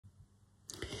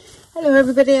Hello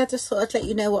everybody, I just thought I'd let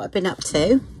you know what I've been up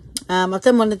to. I've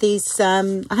done one of these, I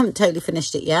haven't totally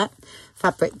finished it yet,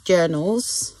 fabric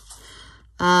journals.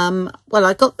 Well,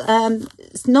 I got,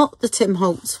 it's not the Tim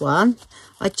Holtz one.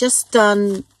 I just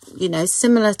done, you know,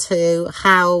 similar to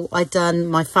how I done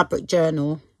my fabric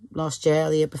journal last year or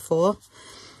the year before.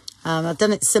 I've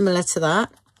done it similar to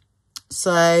that.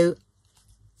 So,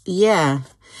 yeah,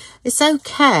 it's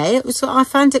okay. I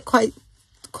found it quite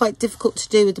difficult to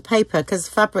do with the paper because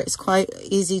the fabric is quite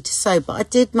easy to sew, but I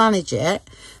did manage it.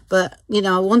 But you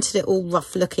know, I wanted it all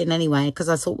rough looking anyway because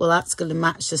I thought, well, that's going to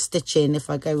match the stitching if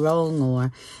I go wrong,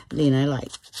 or you know,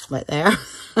 like there.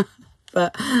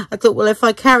 But I thought, well, if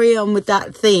I carry on with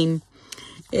that theme,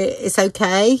 it's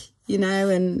okay, you know,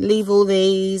 and leave all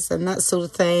these and that sort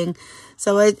of thing.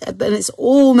 So and it's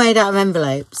all made out of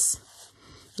envelopes.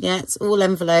 Yeah, it's all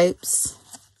envelopes.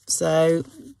 So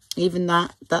even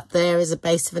that there is a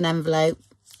base of an envelope,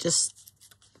 just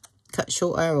cut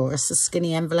shorter, or it's a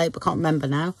skinny envelope. I can't remember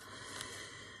now.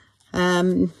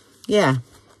 Yeah,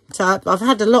 so I've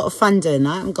had a lot of fun doing that.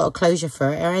 I haven't got a closure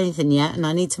for it or anything yet, and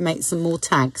I need to make some more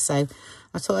tags. So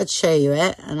I thought I'd show you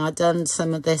it, and I've done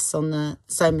some of this on the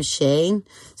sewing machine,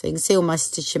 so you can see all my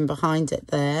stitching behind it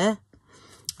there.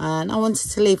 And I wanted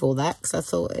to leave all that because I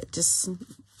thought it just,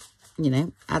 you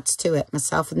know, adds to it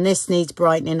myself. And this needs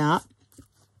brightening up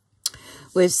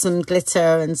with some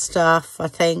glitter and stuff, I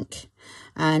think.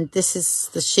 And this is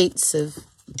the sheets of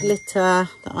glitter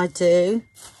that I do.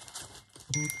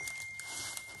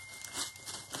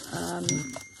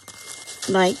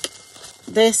 Like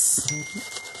this,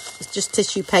 it's just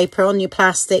tissue paper on your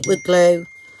plastic with glue.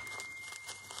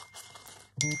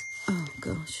 Oh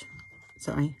gosh,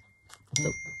 sorry.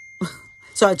 Oh.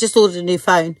 So I just ordered a new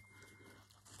phone.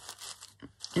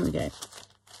 Here we go.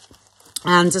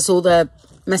 And just all the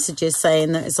messages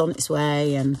saying that it's on its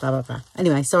way and blah blah blah.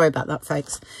 Anyway, sorry about that,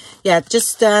 folks. Yeah,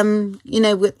 just you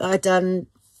know, what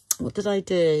did I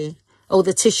do? Oh,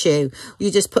 the tissue.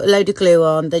 You just put a load of glue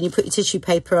on, then you put your tissue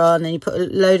paper on, then you put a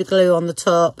load of glue on the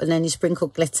top, and then you sprinkle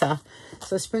glitter.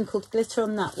 So I sprinkled glitter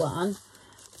on that one.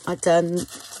 I've done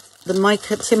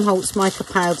the Tim Holtz mica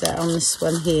powder on this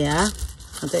one here.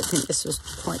 I don't think this was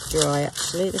quite dry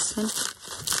actually, this one.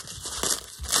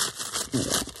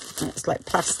 It's like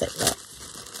plastic there.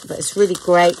 But it's really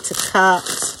great to cut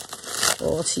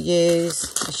or to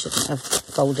use. I shouldn't have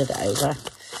folded it over.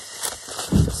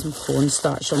 Put some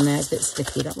cornstarch on there. It's a bit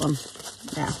sticky, that one.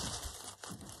 Yeah.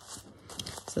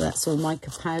 So that's all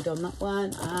mica powder on that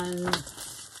one. And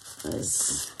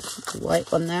there's the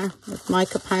white one there with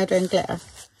mica powder and glitter.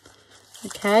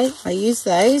 Okay, I use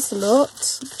those a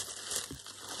lot.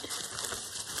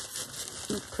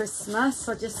 At Christmas,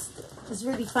 it's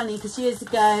really funny because years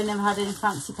ago I never had any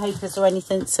fancy papers or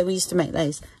anything, so we used to make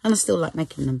those, and I still like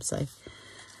making them. So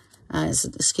it's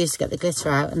an excuse to get the glitter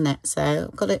out, and that. So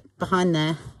I've got it behind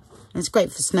there. And it's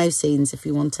great for snow scenes if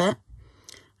you want it,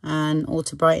 and or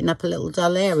to brighten up a little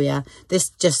dull area. This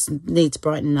just needs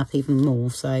brightening up even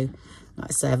more. So like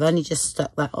I say, I've only just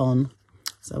stuck that on,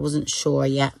 so I wasn't sure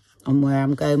yet on where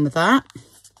I'm going with that.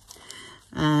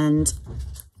 And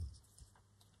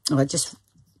I just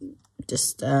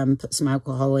put some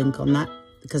alcohol ink on that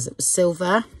because it was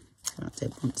silver. I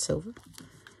don't want silver.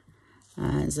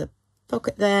 There's a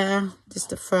pocket there,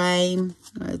 just a frame,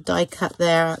 a die cut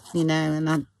there, you know, and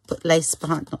I put lace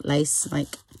behind, not lace,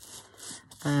 like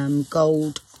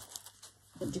gold,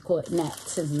 what do you call it,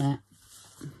 nets, isn't it?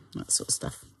 That sort of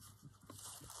stuff.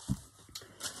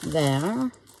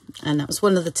 There. And that was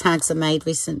one of the tags I made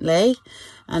recently,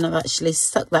 and I've actually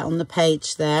stuck that on the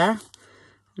page there.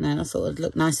 And then I thought it'd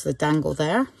look nice with a dangle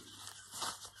there.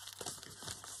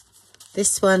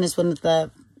 This one is one of the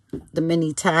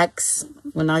mini tags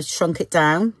when I shrunk it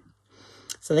down.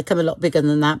 So they come a lot bigger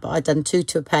than that, but I've done 2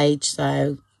 to a page, so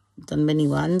I've done mini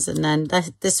ones. And then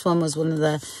this one was one of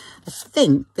the, I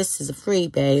think this is a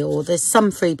freebie, or there's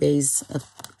some freebies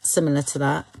similar to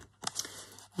that.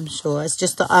 I'm sure. It's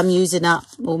just that I'm using up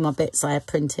all my bits I had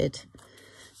printed.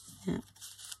 Yeah.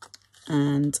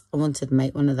 And I wanted to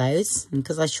make one of those, and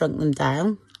because I shrunk them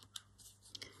down,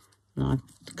 and I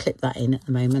clip that in at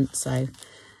the moment. So,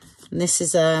 and this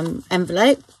is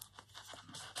envelope,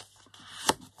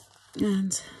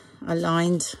 and I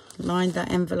lined that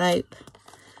envelope,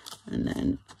 and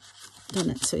then done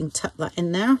it so we can tuck that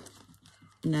in there.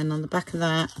 And then on the back of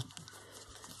that,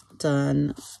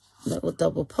 done a little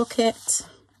double pocket,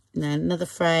 and then another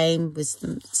frame with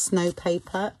some snow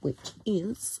paper, which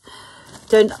is,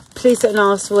 please don't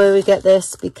ask where we get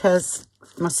this, because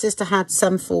my sister had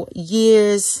some for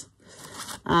years,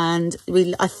 and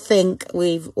I think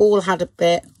we've all had a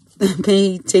bit,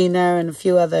 me, Tina and a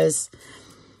few others,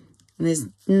 And there's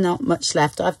not much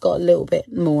left. I've got a little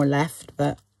bit more left,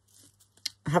 but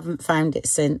I haven't found it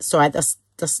since. Sorry, that's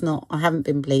not, I haven't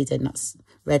been bleeding. That's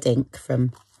red ink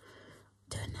from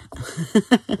doing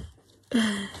that.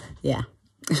 Yeah.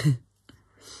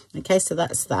 Okay, so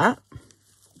that's that.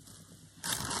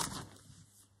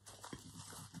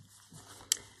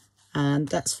 And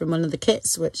that's from one of the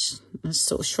kits, which I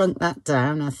sort of shrunk that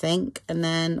down, I think. And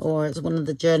then, or it's one of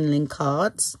the journaling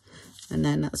cards. And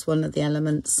then that's one of the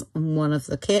elements on one of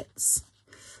the kits.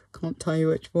 Can't tell you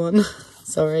which one.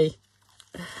 Sorry.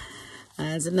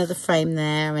 There's another frame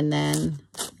there, and then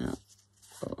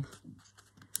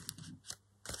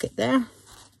pocket there.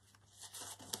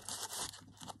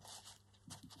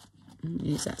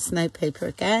 Use that snow paper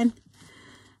again.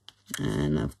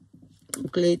 And I've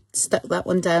stuck that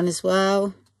one down as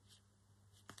well.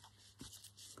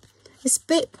 It's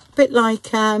a bit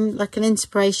like an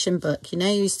inspiration book. You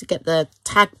know, you used to get the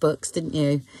tag books, didn't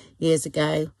you, years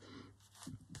ago?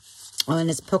 Oh, and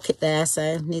there's a pocket there, so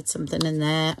I need something in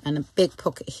there. And a big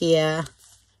pocket here.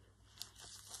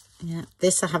 Yeah,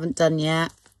 this I haven't done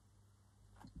yet.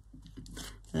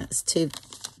 That's 2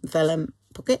 vellum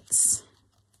pockets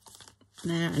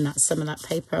there, and that's some of that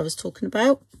paper I was talking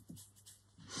about.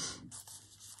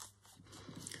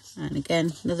 And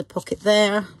again, another pocket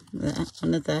there.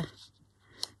 Another,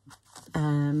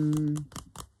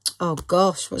 oh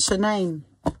gosh, what's her name?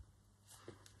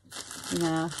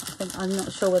 Yeah, I'm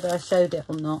not sure whether I showed it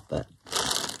or not, but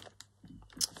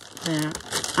yeah,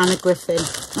 Anna Griffin.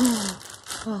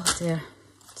 Oh dear,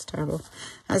 it's terrible.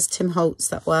 That's Tim Holtz,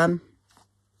 that one.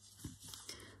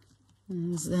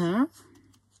 There's there.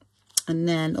 And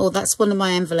then, oh, that's one of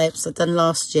my envelopes I've done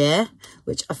last year,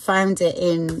 which I found it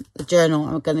in the journal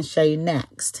I'm going to show you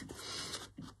next.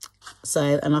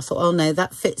 So, and I thought, oh no,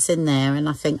 that fits in there, and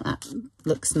I think that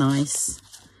looks nice.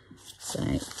 So,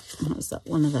 what's that?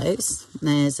 One of those. And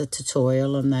there's a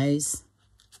tutorial on those.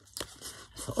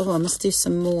 I thought, oh, I must do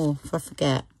some more if I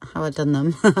forget how I've done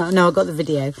them. No, I got the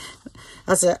video.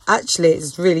 Actually,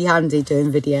 it's really handy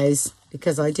doing videos,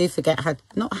 because I do forget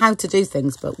not how to do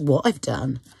things, but what I've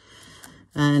done.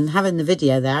 And having the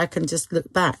video there, I can just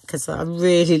look back, because I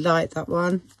really like that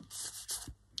one.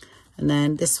 And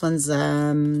then this one's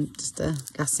just a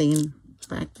glassine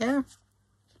bag there.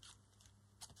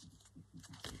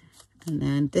 And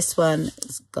then this one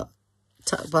has got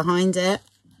tucked behind it,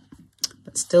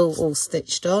 but still all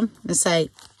stitched on. And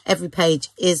say every page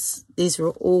is, these are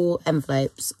all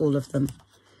envelopes, all of them.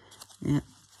 Yeah.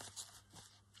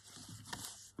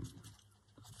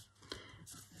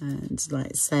 And like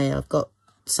I say, I've got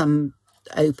some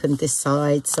opened this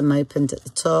side, some opened at the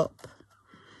top,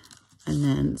 and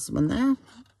then there's one there.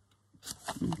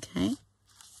 Okay,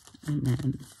 and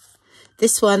then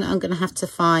this one I'm going to have to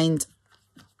find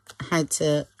how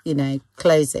to, you know,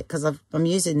 close it, because I'm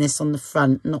using this on the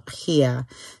front, not here.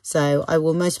 So I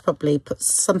will most probably put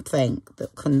something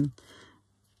that can,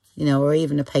 you know, or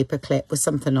even a paper clip with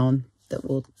something on that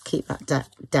will keep that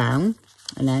down.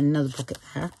 And then another pocket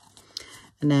there.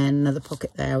 And then another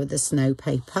pocket there with the snow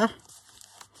paper.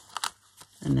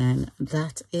 And then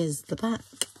that is the back.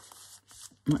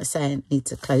 Like I say, it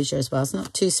needs a closure as well. It's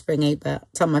not too springy, but by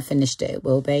the time I finished it, it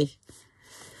will be.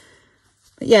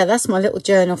 But yeah, that's my little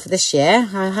journal for this year.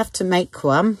 I have to make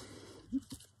one.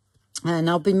 And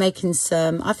I'll be making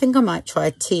some, I think I might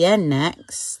try TN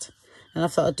next. And I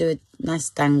thought I'd do a nice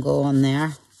dangle on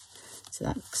there. So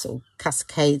that sort of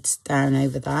cascades down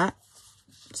over that.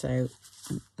 So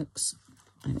it looks...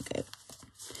 There we go.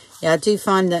 Yeah, I do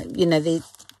find that, you know, you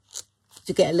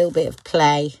get a little bit of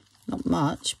play. Not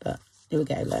much, but here we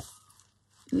go, look.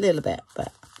 A little bit,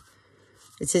 but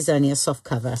it is only a soft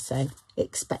cover, so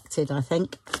expected, I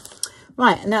think.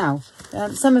 Right, now,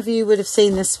 some of you would have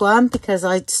seen this one because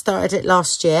I started it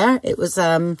last year. It was,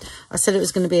 I said it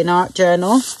was going to be an art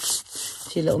journal. A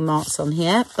few little marks on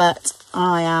here, but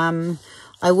I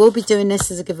will be doing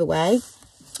this as a giveaway.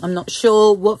 I'm not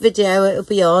sure what video it'll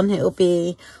be on. It'll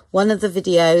be one of the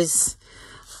videos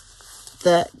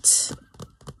that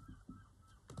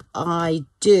I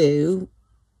do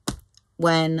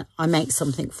when I make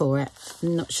something for it.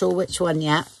 I'm not sure which one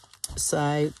yet.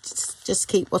 So just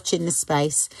keep watching this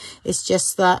space. It's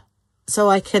just that so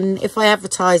I can, if I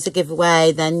advertise a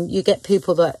giveaway, then you get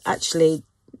people that actually,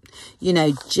 you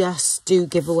know, just do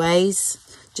giveaways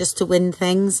just to win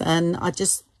things. And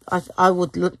I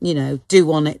would, you know, do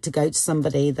want it to go to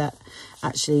somebody that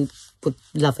actually would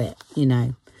love it, you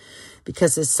know,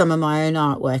 because there's some of my own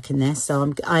artwork in this.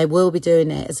 So I will be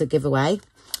doing it as a giveaway,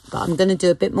 but I'm going to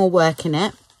do a bit more work in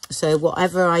it. So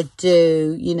whatever I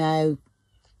do, you know,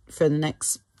 for the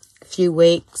next few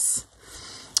weeks,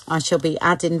 I shall be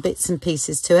adding bits and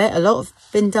pieces to it. A lot have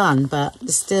been done, but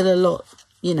there's still a lot,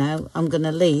 you know, I'm going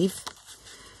to leave.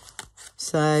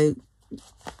 So,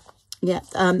 yeah,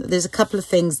 there's a couple of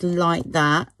things like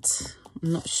that.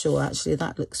 I'm not sure, actually.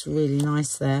 That looks really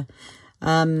nice there.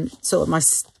 Sort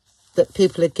of that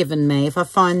people have given me. If I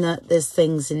find that there's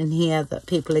things in here that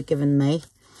people have given me,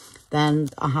 then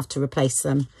I'll have to replace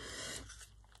them.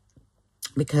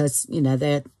 Because, you know,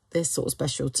 they're sort of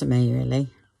special to me, really.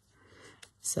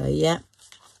 So, yeah.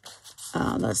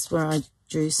 That's where I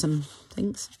drew some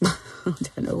things. I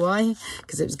don't know why.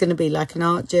 Because it was going to be like an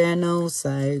art journal.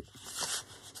 So,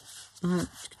 I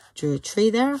drew a tree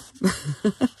there.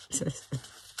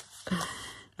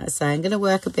 So, I'm going to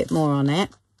work a bit more on it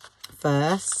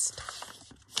first.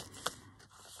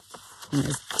 And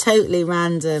there's totally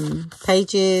random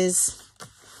pages.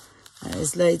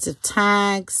 There's loads of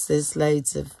tags. There's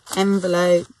loads of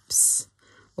envelopes.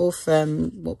 All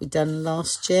from what we done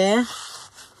last year.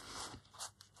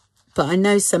 But I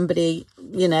know somebody,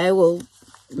 you know, will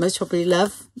most probably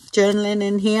love journaling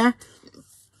in here.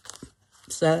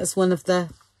 So that's one of the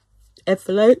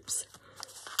envelopes.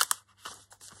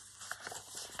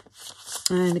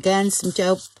 And again, some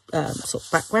gel, sort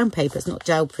of background paper. It's not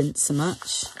gel print so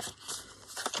much.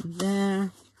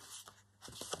 There.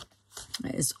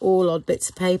 It's all odd bits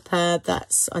of paper.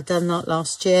 I done that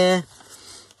last year.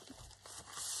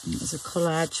 There's a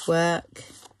collage work.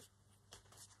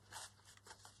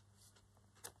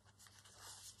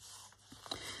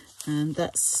 And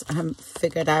that's, I haven't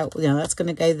figured out, you know, that's going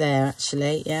to go there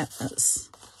actually. Yeah, that's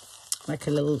like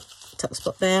a little tuck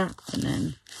spot there. And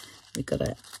then we've got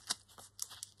a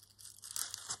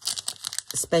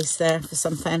space there for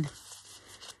something.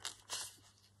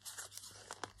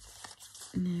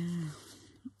 Yeah.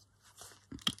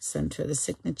 Centre of the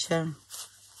signature.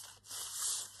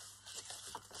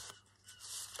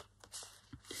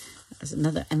 There's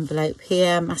another envelope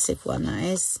here, massive one that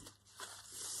is.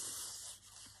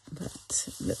 But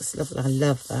it looks lovely. I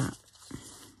love that.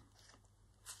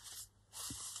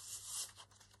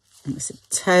 It's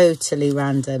totally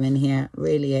random in here. It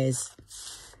really is.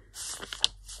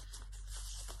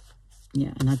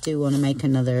 Yeah, and I do want to make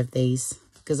another of these.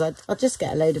 Because I'll just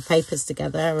get a load of papers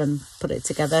together and put it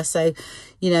together. So,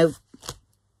 you know,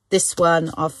 this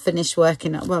one I've finished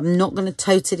working on. Well, I'm not going to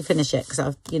totally finish it because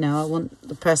I want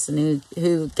the person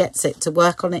who gets it to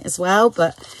work on it as well.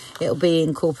 But it'll be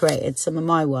incorporated, some of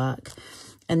my work.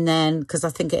 And then, because I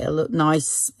think it'll look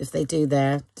nice if they do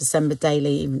their December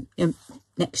daily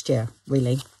next year,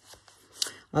 really.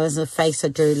 Oh, there's a face I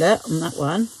drew, look, on that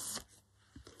one.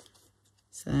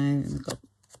 So, I've got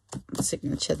a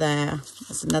signature there.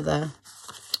 There's another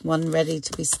one ready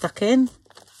to be stuck in.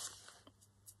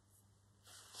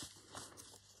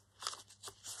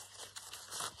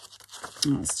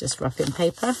 Oh, it's just wrapping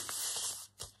paper.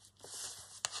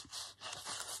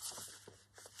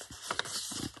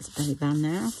 There's a belly band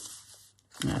there.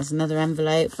 There's another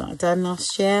envelope that I done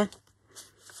last year.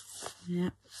 Yeah.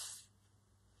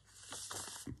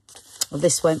 Well,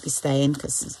 this won't be staying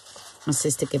because my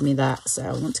sister gave me that, so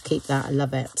I want to keep that. I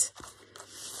love it.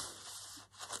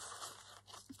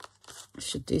 I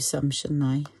should do some, shouldn't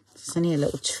I? It's only a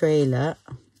little tree, look.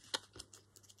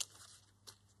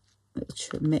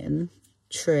 Little mitten.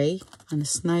 Tree and a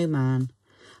snowman.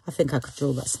 I think I could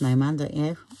draw that snowman, don't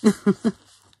you?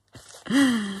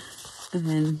 And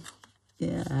then,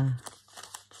 yeah.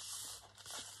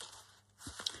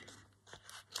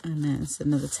 And then there's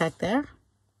another tag there.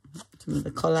 Some of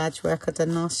the collage work I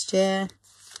done last year.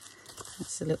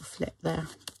 That's a little flip there.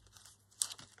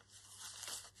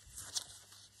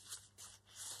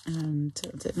 And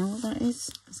I don't know what that is.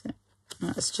 Is it?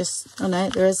 That's just, oh no,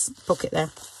 there is a pocket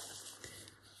there.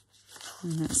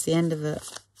 And that's the end of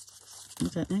it. I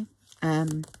don't know.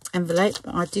 Envelope.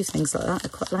 But I do things like that. I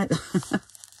quite like that.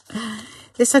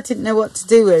 This I didn't know what to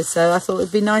do with, so I thought it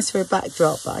would be nice for a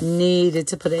backdrop, but I needed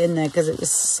to put it in there because it was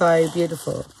so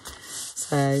beautiful.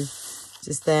 So,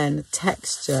 just there, and the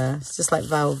texture, it's just like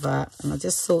velvet. And I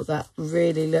just thought that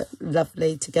really looked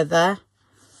lovely together.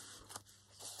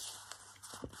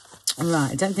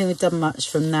 Alright, I don't think we've done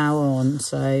much from now on,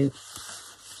 so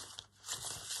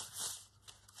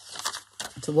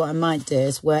what I might do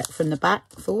is work from the back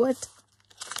forward.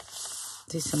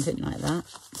 Do something like that.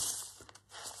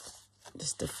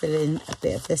 Just to fill in a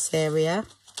bit of this area.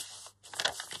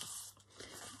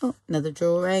 Oh, another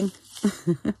drawing.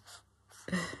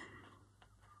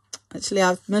 Actually,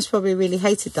 I most probably really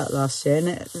hated that last year, and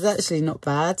it was actually not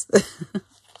bad. Is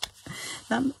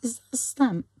that a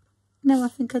stamp? No, I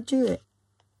think I drew it.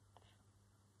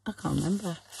 I can't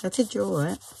remember. I did draw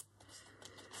it.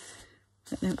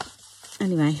 But no.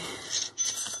 Anyway,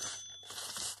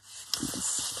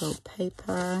 It's gold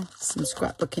paper, some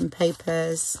scrapbooking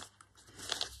papers,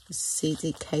 a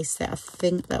CD case there. I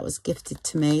think that was gifted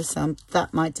to me, so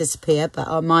that might disappear, but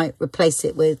I might replace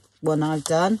it with one I've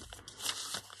done.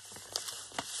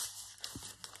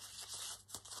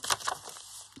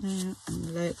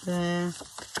 Envelope there.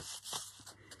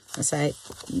 I say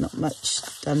not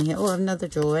much done here. Oh, another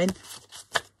drawing.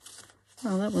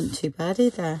 Oh, that wasn't too bad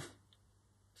either.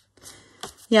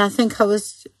 Yeah, I think I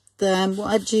was what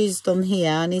I'd used on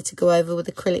here. I need to go over with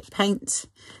acrylic paint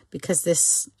because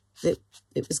it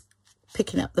was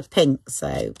picking up the pink,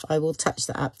 so I will touch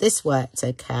that up. This worked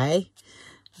okay,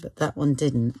 but that one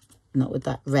didn't. Not with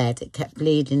that red. It kept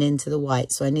bleeding into the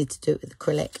white, so I need to do it with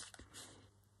acrylic.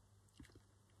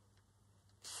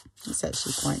 It's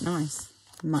actually quite nice.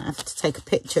 I might have to take a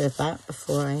picture of that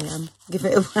before I give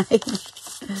it away.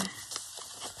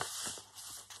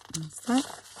 What's that?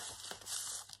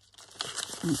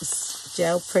 It's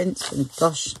gel prints from,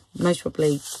 gosh, most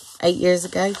probably 8 years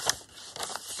ago.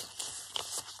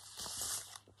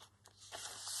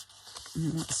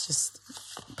 And that's just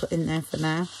put in there for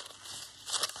now.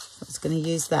 I was going to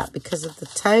use that because of the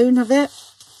tone of it.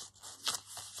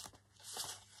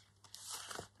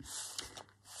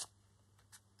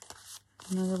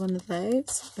 Another one of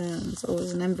those. There's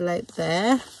always an envelope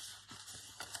there.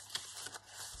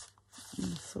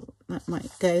 I thought that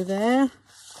might go there.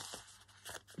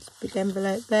 There's a big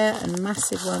envelope there and a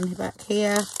massive one back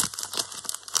here.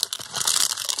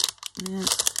 Yeah.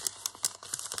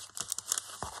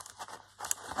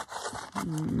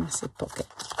 Massive pocket.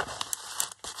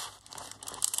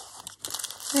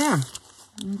 Yeah.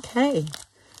 Okay.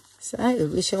 So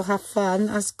we shall have fun.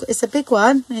 It's a big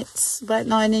one. It's about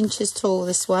 9 inches tall,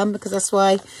 this one, because that's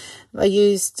why I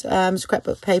used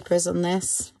scrapbook papers on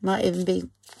this. Might even be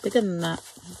bigger than that.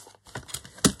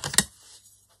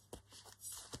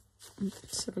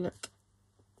 Let's have a look.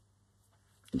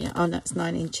 Yeah, oh, that's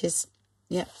 9 inches.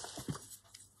 Yep.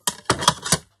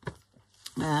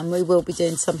 We will be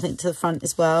doing something to the front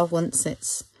as well once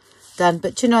it's done.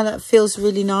 But you know, that feels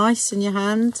really nice in your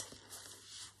hand.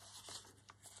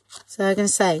 So I'm going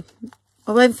to say,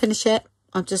 I won't finish it.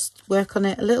 I'll just work on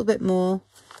it a little bit more,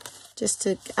 just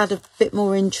to add a bit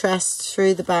more interest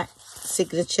through the back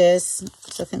signatures.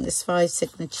 So I think there's 5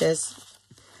 signatures.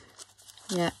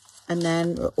 Yeah, and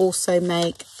then we'll also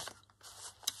make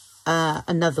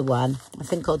another one. I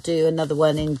think I'll do another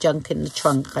one in Junk in the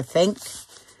Trunk, I think.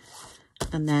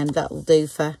 And then that will do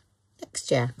for next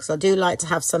year. Because I do like to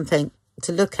have something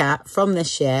to look at from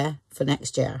this year for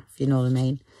next year, if you know what I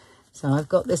mean. So I've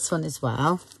got this one as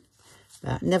well.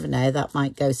 But never know, that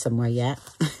might go somewhere yet.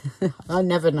 I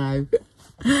never know.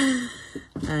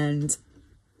 And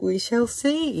we shall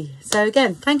see. So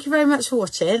again, thank you very much for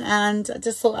watching. And I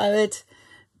just thought I would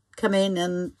come in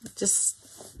and just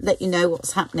let you know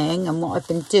what's happening and what I've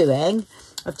been doing.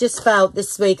 I've just felt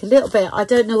this week a little bit, I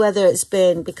don't know whether it's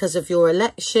been because of your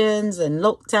elections and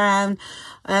lockdown.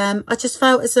 I just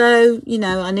felt as though, you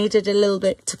know, I needed a little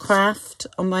bit to craft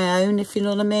on my own, if you know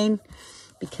what I mean.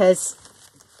 Because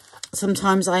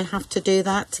sometimes I have to do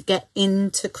that to get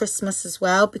into Christmas as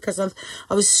well, because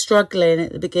I was struggling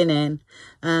at the beginning.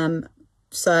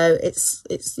 So it's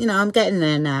you know, I'm getting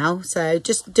there now. So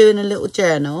just doing a little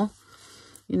journal,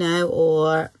 you know,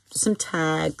 or some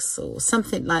tags or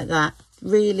something like that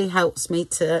really helps me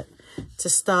to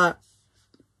start,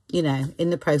 you know, in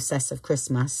the process of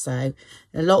Christmas. So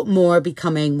a lot more will be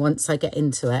coming once I get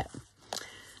into it.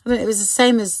 I mean, it was the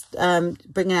same as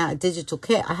bringing out a digital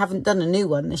kit. I haven't done a new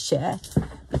one this year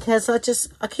because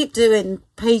I keep doing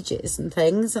pages and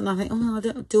things, and I think, oh,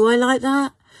 do I like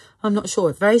that? I'm not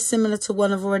sure. Very similar to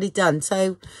one I've already done.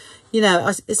 So, you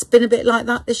know, it's been a bit like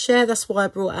that this year. That's why I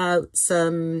brought out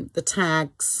the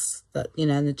tags, that, you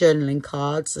know, and the journaling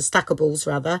cards, the stackables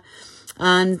rather,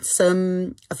 and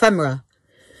some ephemera,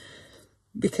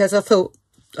 because I thought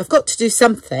I've got to do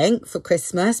something for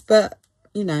Christmas, but,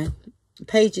 you know,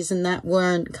 pages and that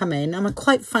weren't coming. And I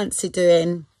quite fancy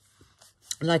doing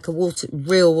like a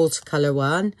real watercolor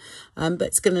one, but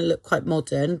it's going to look quite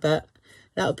modern, but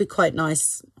that would be quite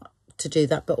nice to do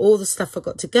that. But all the stuff I've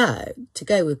got to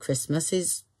go with Christmas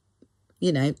is,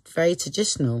 you know, very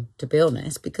traditional, to be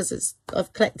honest, because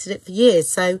I've collected it for years.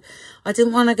 So I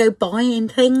didn't want to go buying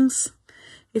things,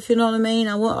 if you know what I mean.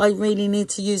 I really need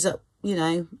to use up, you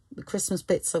know, the Christmas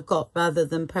bits I've got rather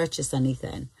than purchase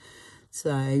anything.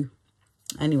 So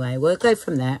anyway, we'll go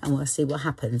from there and we'll see what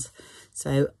happens.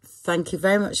 So thank you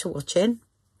very much for watching,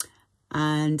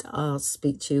 and I'll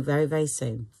speak to you very, very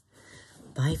soon.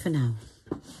 Bye for now.